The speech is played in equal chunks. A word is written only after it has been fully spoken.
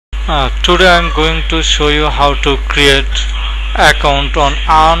Today I am going to show you how to create account on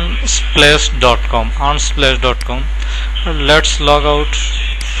unsplash.com. Let's log out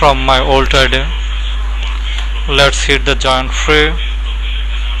from my old ID. Let's hit the join free.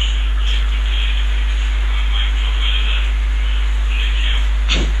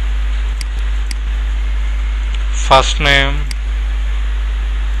 First name,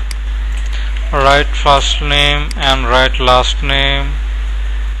 write first name and write last name,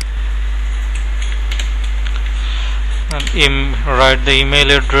 and write the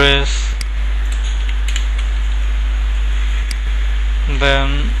email address,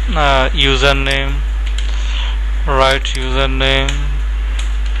 then username, write username,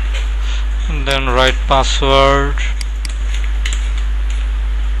 and then write password,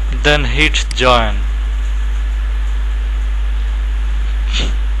 then hit join.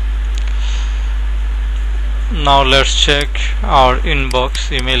 Now let's check our inbox,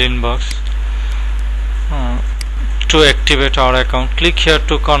 email inbox. To activate our account, click here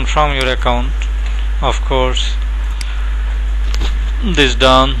to confirm your account. Of course, this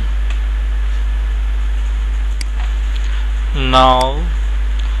done. Now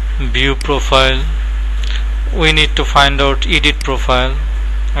view profile. We need to find out edit profile.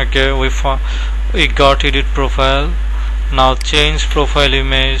 Okay, we got edit profile. Now change profile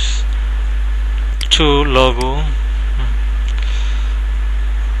image to logo.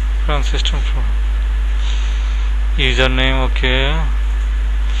 System username. Okay,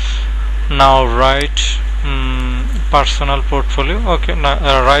 now write personal portfolio. Okay, now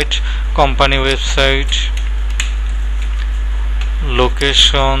write company website,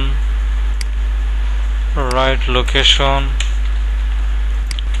 location, write location,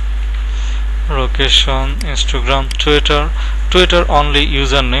 Instagram, Twitter only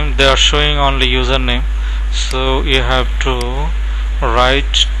username. They are showing only username, so you have to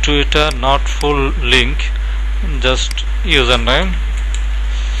write Twitter, not full link, just username.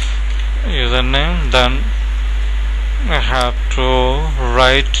 Then I have to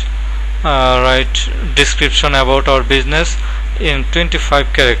write description about our business in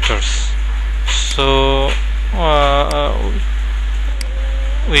 25 characters. So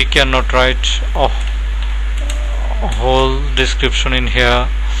we cannot write a whole description in here.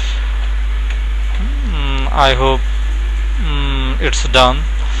 I hope it's done.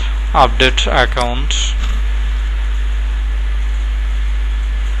 Update account.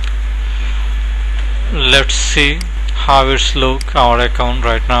 Let's see how it's look our account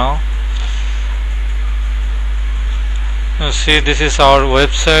right now. See, this is our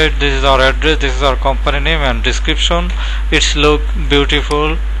website, this is our address, this is our company name and description. It's look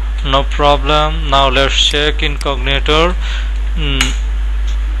beautiful, no problem. Now let's check incognito.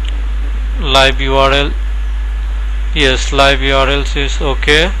 Live URL. Yes, live URLs is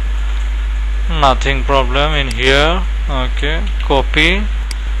okay, nothing problem in here. Okay, copy,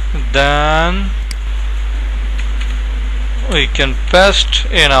 then we can paste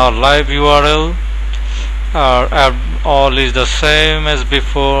in our live URL. All is the same as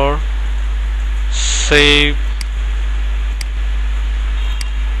before. Save.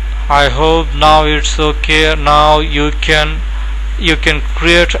 I hope now it's okay. Now you can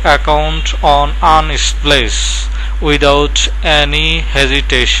create account on unsplash without any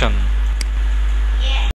hesitation.